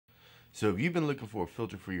So if you've been looking for a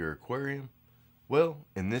filter for your aquarium, well,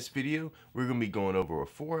 in this video, we're going to be going over a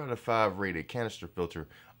 4 out of 5 rated canister filter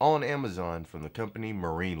on Amazon from the company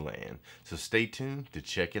Marineland. So stay tuned to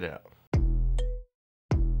check it out.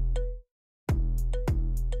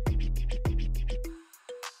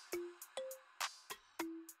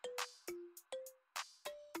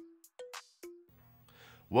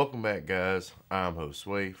 Welcome back, guys. I'm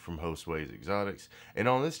Josue from Josue's Exotics, and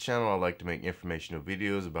on this channel I like to make informational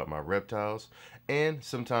videos about my reptiles, and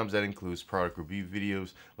sometimes that includes product review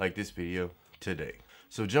videos like this video today.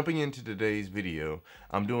 So jumping into today's video,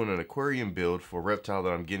 I'm doing an aquarium build for a reptile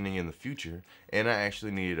that I'm getting in the future, and I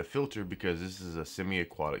actually needed a filter because this is a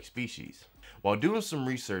semi-aquatic species. While doing some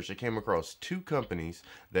research, I came across two companies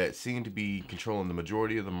that seem to be controlling the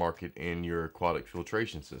majority of the market in your aquatic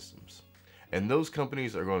filtration systems. And those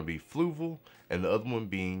companies are going to be Fluval and the other one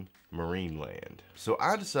being Marineland. So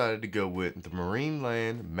I decided to go with the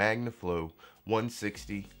Marineland Magniflow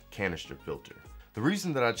 160 canister filter. The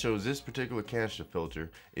reason that I chose this particular canister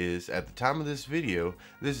filter is at the time of this video,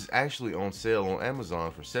 this is actually on sale on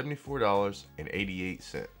Amazon for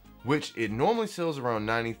 $74.88. Which it normally sells around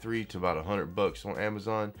 $93 to about $100 on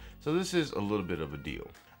Amazon, so this is a little bit of a deal.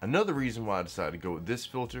 Another reason why I decided to go with this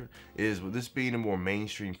filter is with this being a more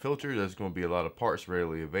mainstream filter, there's going to be a lot of parts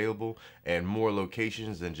readily available and more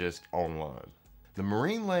locations than just online. The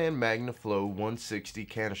Marineland Magniflow 160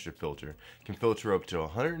 canister filter can filter up to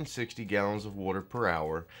 160 gallons of water per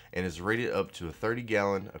hour and is rated up to a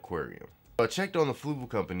 30-gallon aquarium. I checked on the Fluval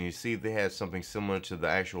company to see if they had something similar to the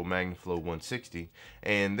actual Magniflow 160,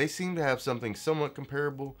 and they seem to have something somewhat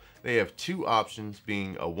comparable. They have two options,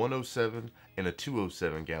 being a 107 and a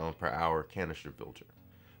 207 gallon per hour canister filter,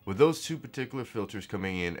 with those two particular filters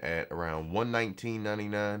coming in at around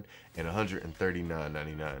 $119.99 and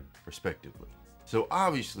 $139.99 respectively. So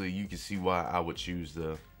obviously you can see why I would choose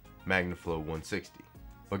the Magniflow 160.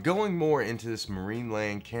 But going more into this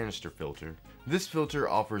Marineland canister filter, this filter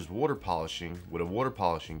offers water polishing with a water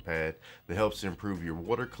polishing pad that helps to improve your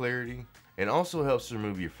water clarity and also helps to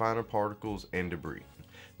remove your finer particles and debris.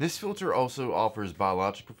 This filter also offers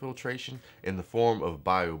biological filtration in the form of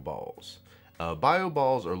bio balls. Bio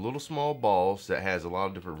balls are little small balls that has a lot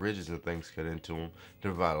of different ridges and things cut into them to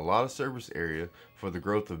provide a lot of surface area for the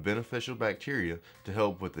growth of beneficial bacteria to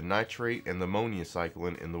help with the nitrate and the ammonia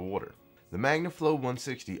cycling in the water. The Magniflow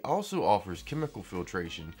 160 also offers chemical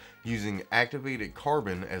filtration using activated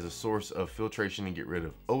carbon as a source of filtration to get rid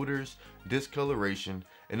of odors, discoloration,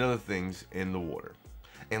 and other things in the water.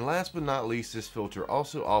 And last but not least, this filter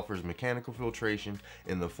also offers mechanical filtration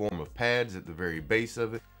in the form of pads at the very base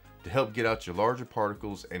of it to help get out your larger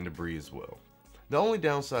particles and debris as well. The only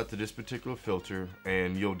downside to this particular filter,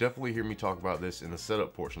 and you'll definitely hear me talk about this in the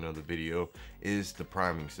setup portion of the video, is the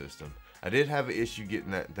priming system. I did have an issue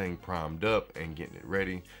getting that thing primed up and getting it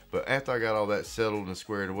ready, but after I got all that settled and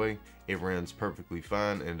squared away, it runs perfectly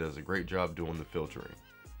fine and does a great job doing the filtering.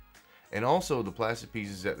 And also the plastic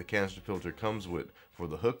pieces that the canister filter comes with for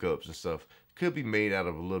the hookups and stuff could be made out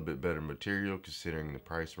of a little bit better material considering the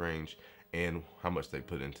price range and how much they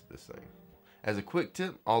put into this thing. As a quick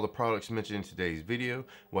tip, all the products mentioned in today's video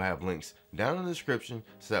will have links down in the description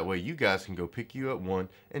so that way you guys can go pick you up one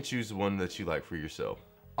and choose the one that you like for yourself.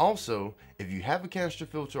 Also, if you have a canister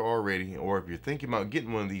filter already, or if you're thinking about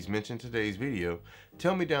getting one of these mentioned in today's video,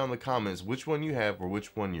 tell me down in the comments which one you have or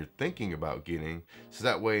which one you're thinking about getting, so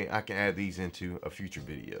that way I can add these into a future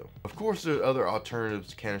video. Of course, there are other alternatives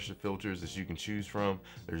to canister filters that you can choose from.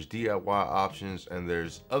 There's DIY options, and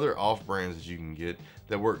there's other off-brands that you can get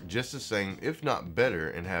that work just the same, if not better,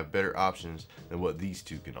 and have better options than what these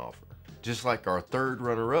two can offer. Just like our third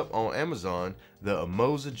runner-up on Amazon, the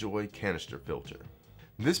Amosijoy canister filter.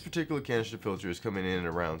 This particular canister filter is coming in at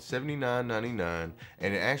around $79.99,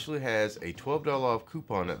 and it actually has a $12 off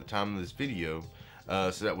coupon at the time of this video,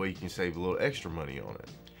 so that way you can save a little extra money on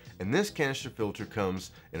it. And this canister filter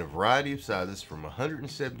comes in a variety of sizes from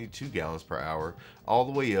 172 gallons per hour all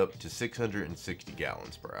the way up to 660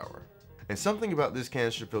 gallons per hour. And something about this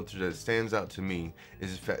canister filter that stands out to me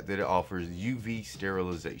is the fact that it offers UV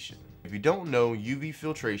sterilization. If you don't know, UV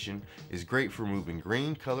filtration is great for removing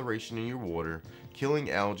green coloration in your water, killing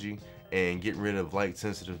algae, and getting rid of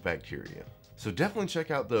light-sensitive bacteria. So definitely check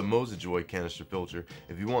out the Amosijoy canister filter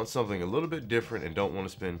if you want something a little bit different and don't want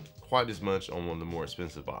to spend quite as much on one of the more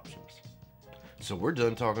expensive options. So we're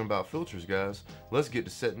done talking about filters, guys. Let's get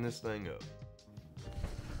to setting this thing up.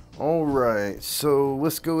 Alright, so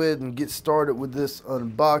let's go ahead and get started with this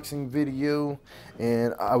unboxing video,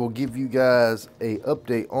 and I will give you guys a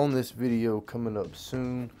update on this video coming up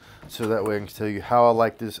soon, so that way I can tell you how I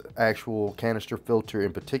like this actual canister filter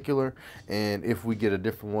in particular, and if we get a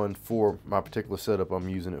different one for my particular setup I'm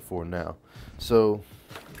using it for now. So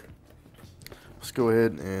let's go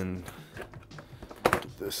ahead and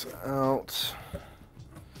get this out.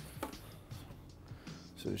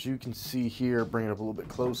 So as you can see here, bring it up a little bit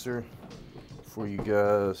closer for you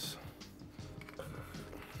guys.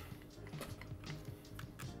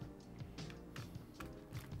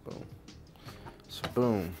 Boom. So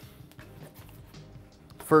boom.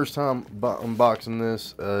 First time unboxing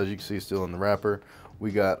this, as you can see, still in the wrapper.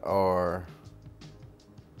 We got our,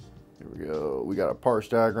 here we go. We got a parts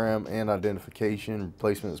diagram and identification,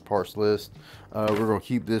 replacement as parts list. We're gonna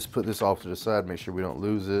keep this, put this off to the side, make sure we don't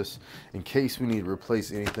lose this in case we need to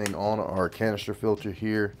replace anything on our canister filter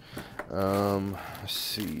here. Let's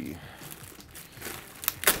see.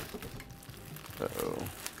 Uh-oh.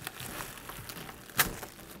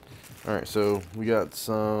 All right, so we got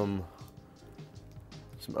some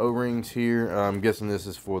O-rings here. I'm guessing this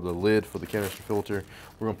is for the lid for the canister filter.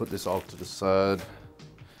 We're gonna put this off to the side.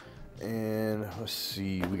 And let's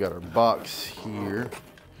see, we got our box here.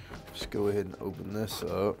 Let's go ahead and open this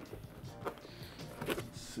up.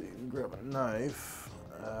 Let's see, grab a knife.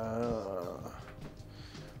 I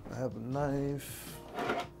have a knife.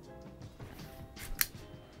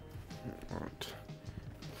 Right.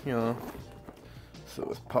 Yeah. So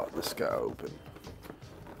let's pop this guy open.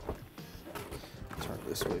 Turn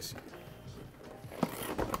this way.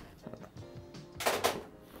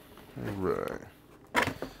 Alright.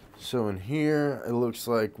 So in here, it looks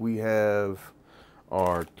like we got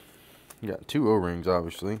two O-rings,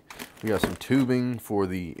 obviously. We got some tubing for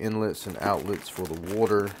the inlets and outlets for the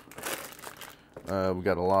water. We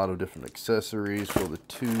got a lot of different accessories for the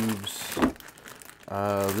tubes.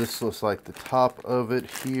 This looks like the top of it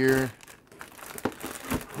here.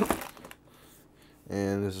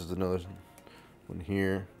 And this is another one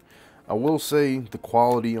here. I will say the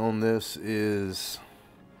quality on this is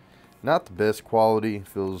not the best quality.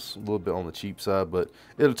 Feels a little bit on the cheap side, but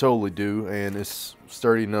it'll totally do, and it's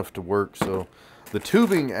sturdy enough to work. So the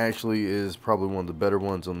tubing actually is probably one of the better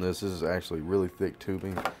ones on this. This is actually really thick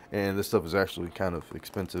tubing, and this stuff is actually kind of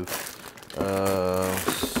expensive.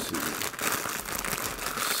 Let's see.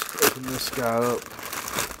 Let's open this guy up.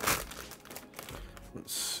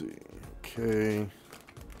 Let's see. Okay,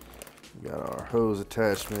 we got our hose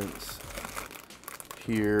attachments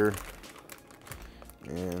here.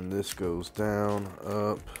 And this goes down,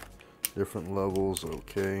 up, different levels.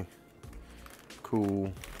 Okay,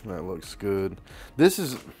 cool. That looks good.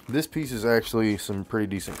 This piece is actually some pretty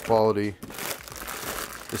decent quality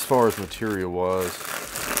as far as material wise.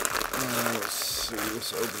 Let's see.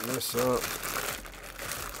 Let's open this up.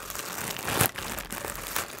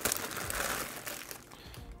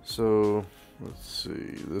 So let's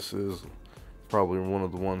see. This is probably one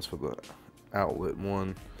of the ones for the outlet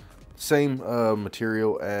one. Same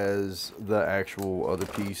material as the actual other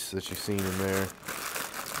piece that you've seen in there.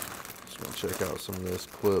 Just want to check out some of this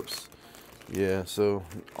clips. Yeah, so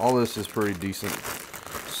all this is pretty decent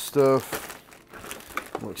stuff.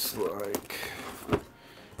 Looks like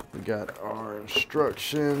we got our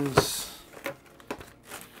instructions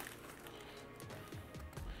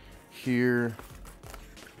here.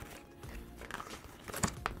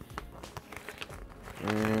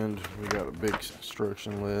 And we got a big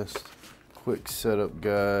instruction list, quick setup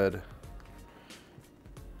guide,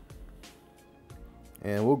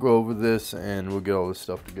 and we'll go over this and we'll get all this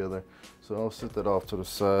stuff together. So I'll set that off to the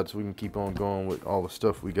side so we can keep on going with all the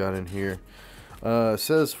stuff we got in here. It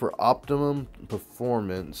says for optimum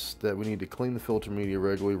performance that we need to clean the filter media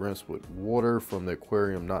regularly, rinse with water from the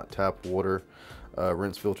aquarium, not tap water.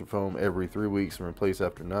 Rinse filter foam every 3 weeks and replace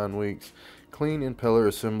after 9 weeks. Clean impeller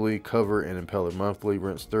assembly, cover and impeller monthly.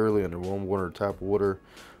 Rinse thoroughly under warm water, tap water.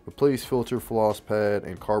 Replace filter floss pad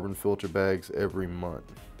and carbon filter bags every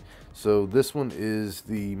month. So this one is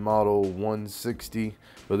the model 160,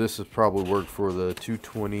 but this has probably worked for the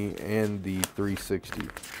 220 and the 360.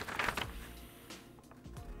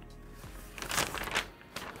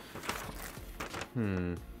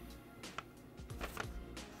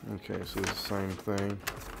 Okay, so it's the same thing,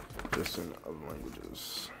 just in other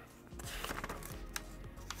languages.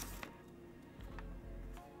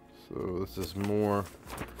 So this is more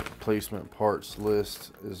replacement parts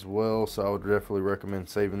list as well, so I would definitely recommend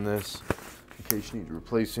saving this in case you need to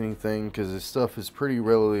replace anything, because this stuff is pretty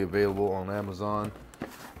readily available on Amazon.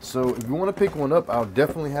 So if you want to pick one up, I'll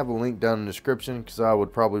definitely have a link down in the description, because I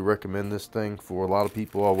would probably recommend this thing for a lot of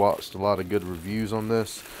people. I watched a lot of good reviews on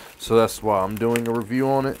this, so that's why I'm doing a review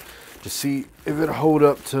on it, to see if it'll hold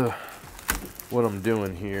up to what I'm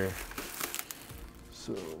doing here.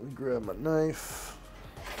 So let me grab my knife.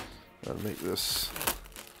 That'll make this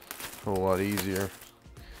a whole lot easier.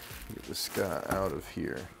 Get this guy out of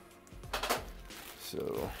here.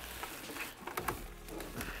 So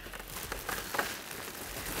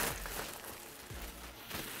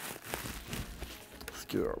let's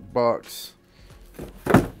get our box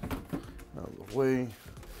out of the way.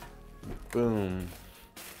 Boom.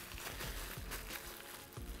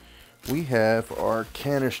 We have our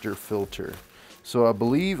canister filter. So I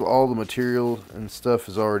believe all the material and stuff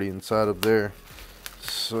is already inside of there.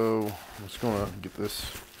 So I'm just gonna get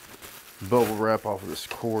this bubble wrap off of this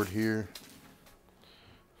cord here.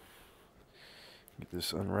 Get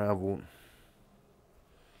this unraveled.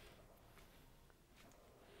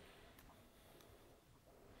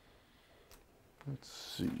 Let's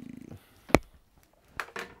see.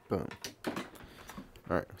 Boom.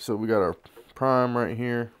 Alright, so we got our prime right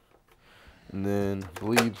here. And then I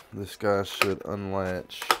believe this guy should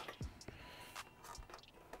unlatch.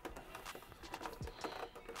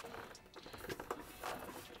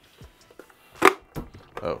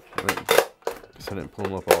 Oh, guess I didn't pull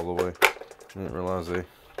them up all the way. I didn't realize they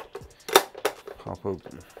pop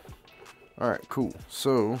open. Alright, cool.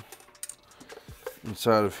 So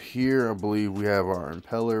inside of here, I believe we have our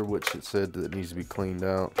impeller, which it said that it needs to be cleaned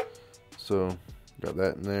out. So got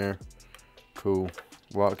that in there. Cool.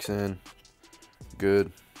 Locks in.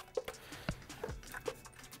 Good.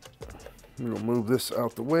 I'm gonna move this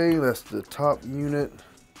out the way. That's the top unit.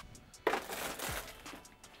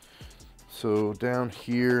 So down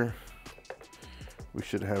here we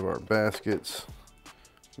should have our baskets.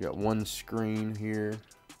 We got one screen here,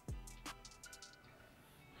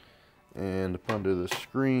 and up under the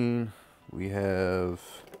screen we have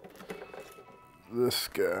this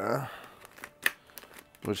guy,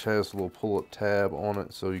 which has a little pull-up tab on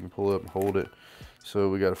it, so you can pull it up and hold it. So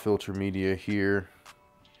we got a filter media here.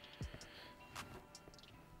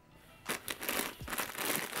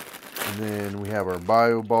 And then we have our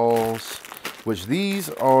bio balls, which these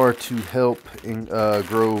are to help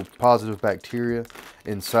grow positive bacteria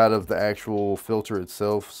inside of the actual filter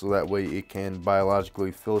itself, so that way it can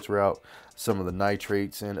biologically filter out some of the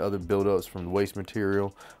nitrates and other buildups from the waste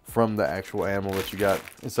material from the actual animal that you got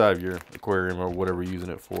inside of your aquarium or whatever you're using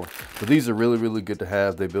it for. But these are really, really good to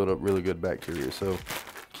have. They build up really good bacteria, so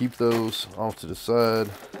keep those off to the side.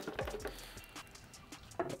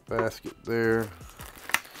 Basket there.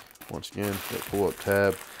 Once again, that pull-up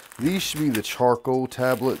tab. These should be the charcoal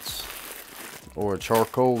tablets, or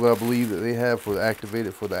charcoal, I believe, that they have for the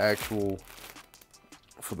activated for the actual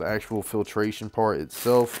filtration part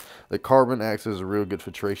itself. The carbon acts as a real good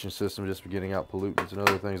filtration system, just for getting out pollutants and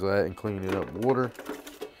other things like that, and cleaning up water.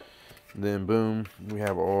 And then boom, we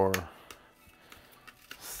have our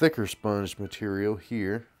thicker sponge material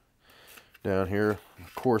here. Down here,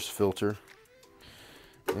 coarse filter,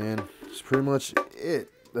 and that's pretty much it.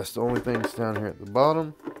 That's the only thing that's down here at the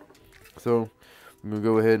bottom. So I'm gonna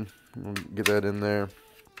go ahead and get that in there.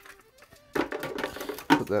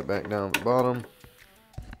 Put that back down at the bottom.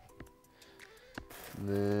 And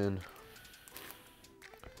then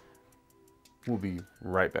we'll be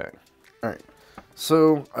right back. Alright,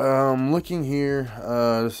 so looking here,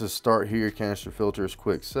 this is start here, canister filters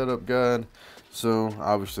quick setup guide. So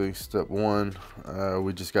obviously step one,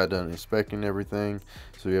 we just got done inspecting everything.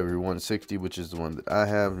 So you have your 160, which is the one that I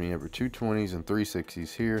have, and you have your 220s and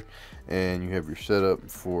 360s here, and you have your setup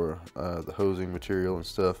for the hosing material and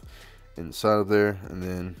stuff inside of there. And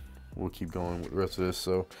then we'll keep going with the rest of this.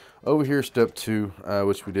 So over here, step two,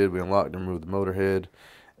 which we did, we unlocked and removed the motor head,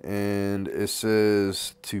 and it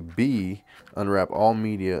says to B, unwrap all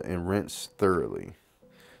media and rinse thoroughly.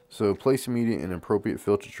 So place the media in appropriate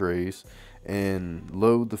filter trays and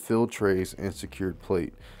load the filled trays and secured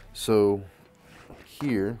plate. So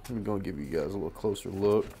here, I'm going to give you guys a little closer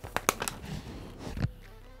look.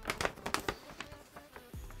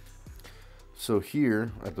 So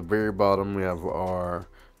here at the very bottom, we have our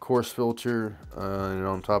coarse filter, and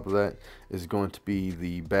on top of that is going to be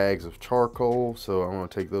the bags of charcoal. So I'm going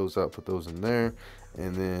to take those out, put those in there,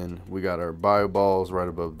 and then we got our bio balls right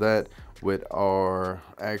above that with our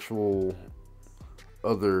actual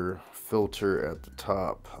other filter at the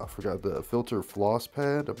top. I forgot the filter floss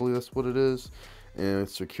pad, I believe that's what it is, and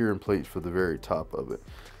it's secure and plate for the very top of it.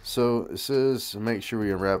 So it says make sure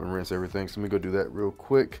we unwrap and rinse everything, so let me go do that real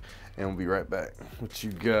quick and we'll be right back with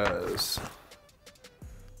you guys.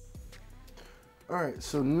 Alright,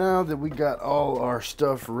 so now that we got all our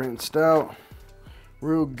stuff rinsed out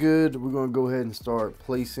real good, we're going to go ahead and start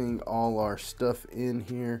placing all our stuff in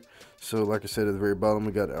here. So like I said, at the very bottom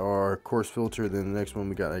we got our coarse filter, then the next one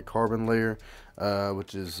we got a carbon layer,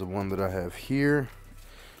 which is the one that I have here.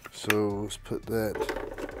 So let's put that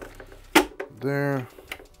there,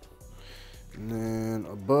 and then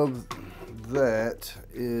above that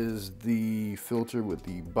is the filter with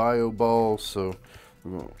the bio balls, so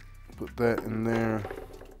we're going to put that in there.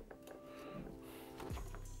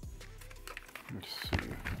 Let's see.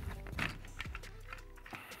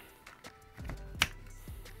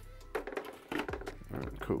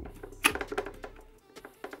 Alright, cool.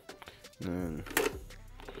 And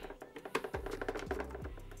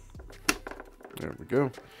there we go.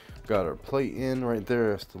 Got our plate in right there.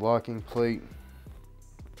 That's the locking plate.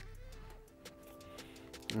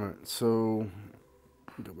 Alright, so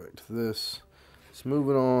go back to this. Let's move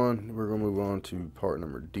it on. We're going to move on to part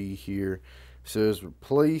number D here. It says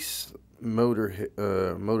replace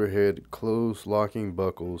motorhead closed locking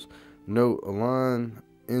buckles. Note, align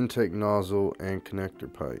intake nozzle and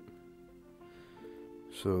connector pipe.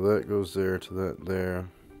 So that goes there to that there.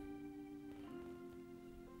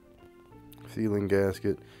 Sealing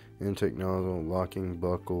gasket, intake nozzle, locking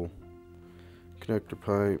buckle, connector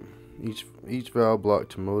pipe. Each valve block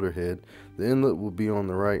to motorhead. The inlet will be on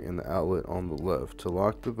the right and the outlet on the left. To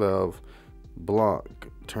lock the valve block,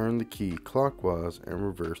 turn the key clockwise and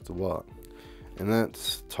reverse the lock. And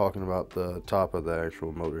that's talking about the top of the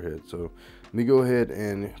actual motorhead. So let me go ahead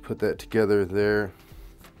and put that together there.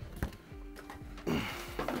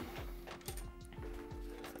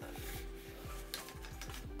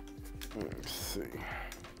 Let's see.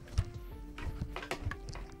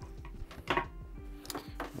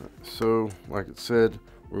 So like it said,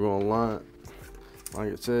 we're going to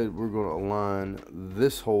align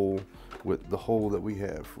this hole with the hole that we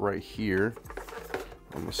have right here.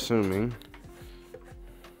 I'm assuming.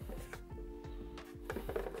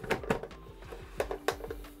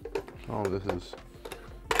 All this is,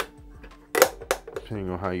 depending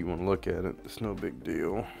on how you want to look at it, it's no big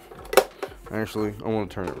deal. Actually, I want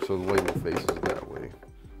to turn it so the label faces that way.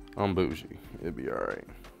 I'm bougie. It'd be alright.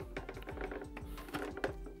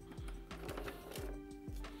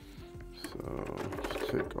 So,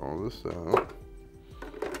 let's take all this out.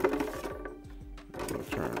 I'm going to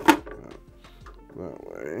turn it that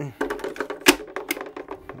way.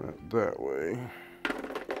 That way.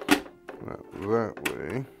 That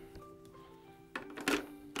way.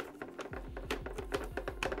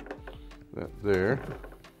 That there.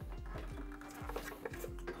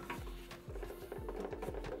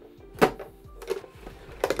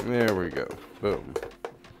 There we go. Boom.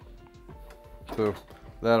 So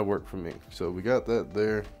that'll work for me. So we got that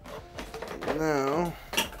there. Now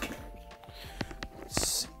let's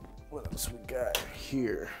see what else we got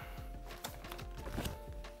here.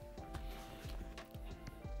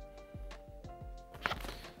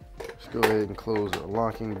 Let's go ahead and close our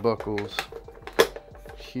locking buckles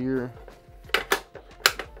here.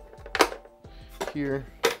 Here.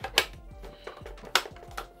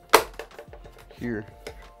 Here.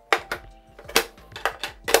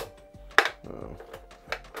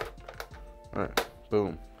 Alright,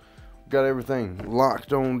 boom. Got everything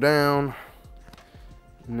locked on down.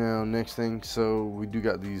 Now, next thing, so we do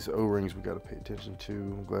got these O-rings we got to pay attention to.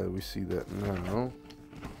 I'm glad we see that now.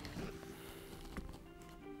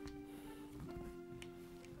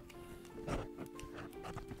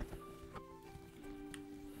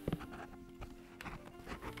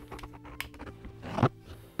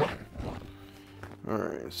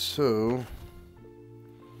 Alright, so,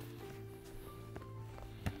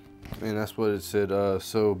 and that's what it said.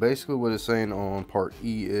 So basically what it's saying on part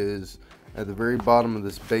E is at the very bottom of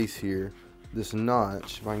this base here, this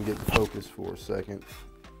notch, if I can get the focus for a second,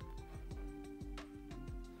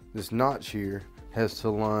 this notch here has to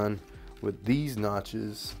align with these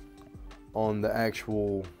notches on the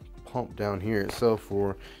actual pump down here itself,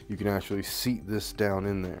 for you can actually seat this down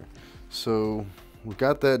in there. So we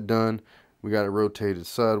got that done. We got it rotated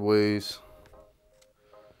sideways,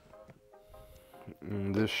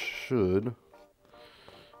 and this should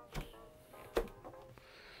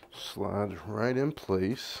slide right in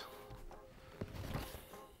place.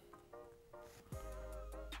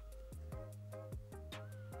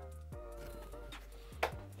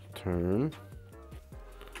 Turn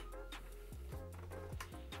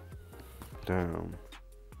down.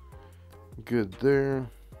 Good there.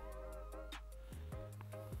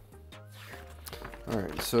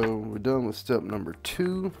 Alright, so we're done with step number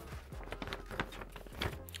 2.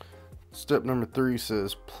 Step number 3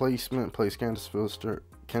 says placement. Place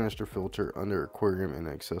canister filter under aquarium in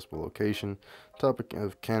an accessible location. Top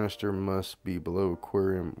of canister must be below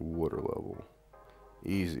aquarium water level.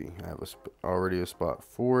 Easy. I have already a spot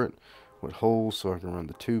for it with holes so I can run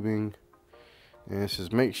the tubing. And it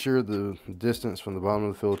says make sure the distance from the bottom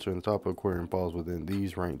of the filter and the top of the aquarium falls within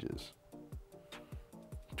these ranges.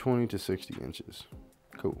 20 to 60 inches.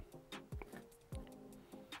 Cool.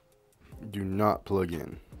 Do not plug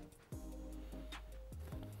in.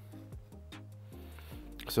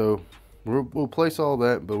 So we'll place all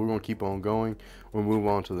that, but we're going to keep on going. We'll move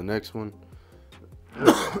on to the next one.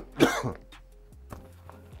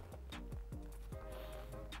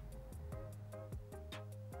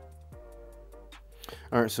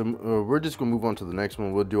 Alright, so we're just going to move on to the next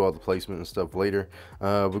one. We'll do all the placement and stuff later.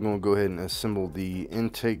 We're going to go ahead and assemble the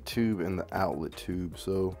intake tube and the outlet tube.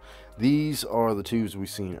 So these are the tubes we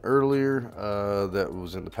seen earlier that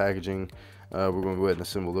was in the packaging. We're going to go ahead and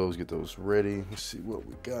assemble those, get those ready. Let's see what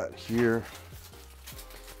we got here.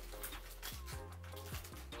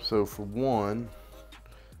 So for one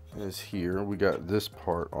is here. We got this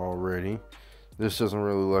part already. This doesn't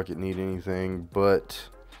really look like it need anything, but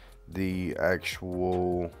the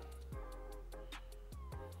actual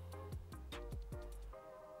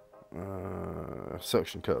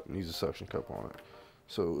suction cup needs a suction cup on it.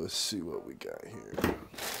 So let's see what we got here.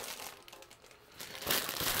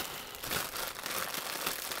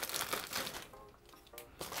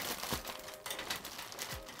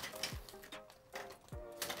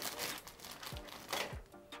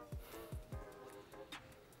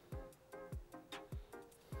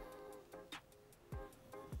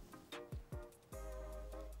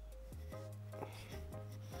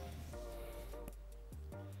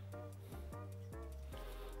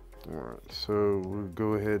 Alright, so we'll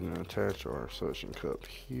go ahead and attach our suction cup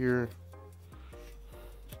here.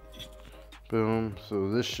 Boom. So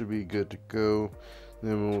this should be good to go.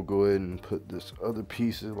 Then we'll go ahead and put this other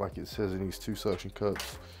piece, like it says in these two suction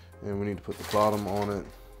cups, and we need to put the bottom on it.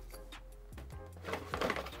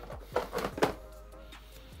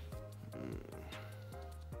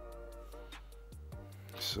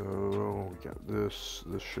 So we got this.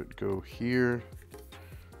 This should go here,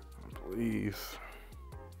 I believe.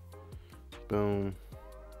 Boom.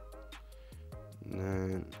 And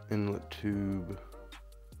then inlet tube,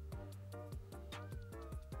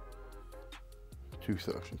 2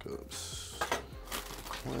 suction cups,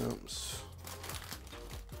 clamps,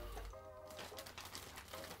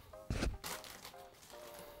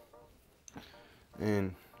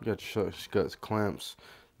 and you got your suction cups, clamps.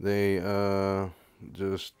 They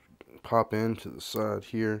just pop into the side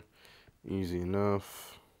here, easy enough.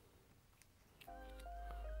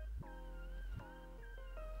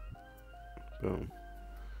 Boom.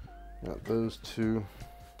 Got those two.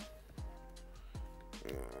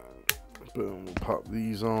 And boom, we'll pop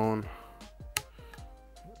these on.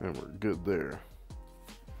 And we're good there.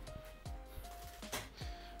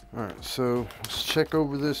 Alright, so let's check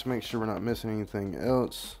over this, make sure we're not missing anything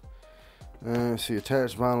else. See,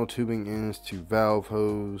 attached vinyl tubing ends to valve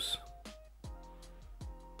hose.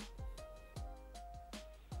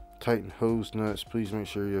 Tighten hose nuts. Please make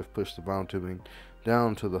sure you have pushed the vinyl tubing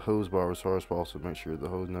down to the hose bar as far as possible. Make sure the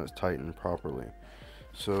hose nuts tighten properly.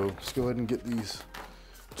 So let's go ahead and get these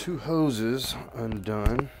 2 hoses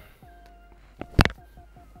undone.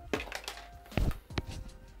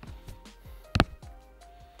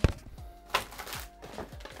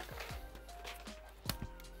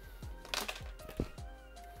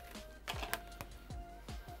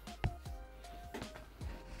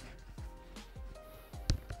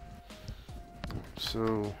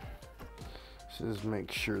 So just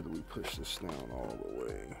make sure that we push this down all the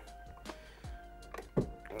way,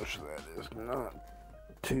 which that is not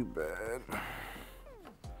too bad.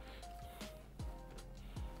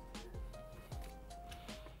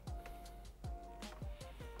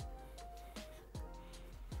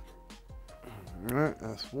 Alright,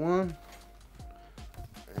 that's one.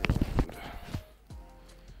 And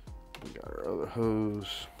we got our other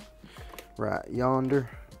hose right yonder.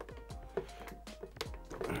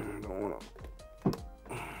 Don't want to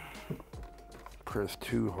press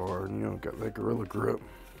too hard, you know, got that gorilla grip.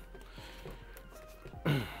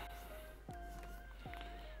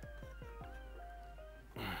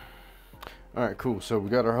 Alright, cool. So we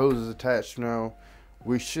got our hoses attached now.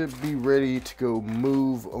 We should be ready to go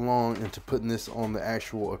move along into putting this on the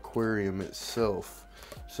actual aquarium itself.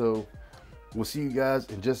 So we'll see you guys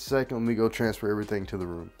in just a second. Let me go transfer everything to the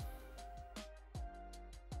room.